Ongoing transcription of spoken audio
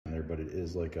but it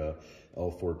is like a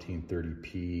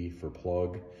L1430P for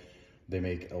plug. They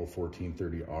make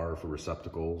L1430R for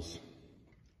receptacles.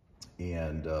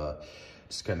 And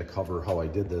just kind of cover how I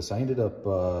did this. I ended up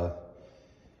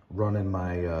running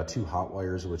my 2 hot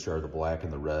wires, which are the black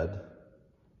and the red,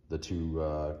 the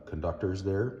 2 conductors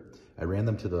there. I ran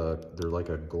them to they're like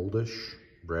a goldish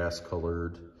brass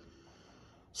colored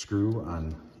screw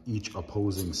on each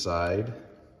opposing side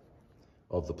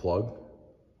of the plug.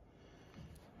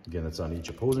 Again, it's on each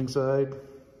opposing side.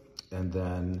 And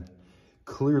then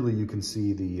clearly you can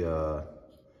see the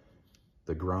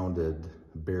grounded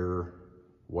bare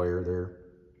wire there.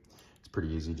 It's pretty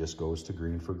easy, just goes to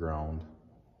green for ground.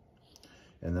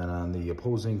 And then on the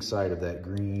opposing side of that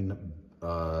green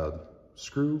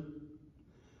screw,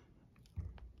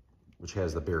 which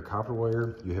has the bare copper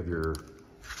wire, you have your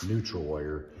neutral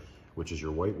wire, which is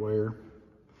your white wire,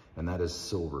 and that is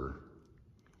silver.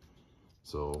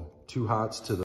 So 2 hots to the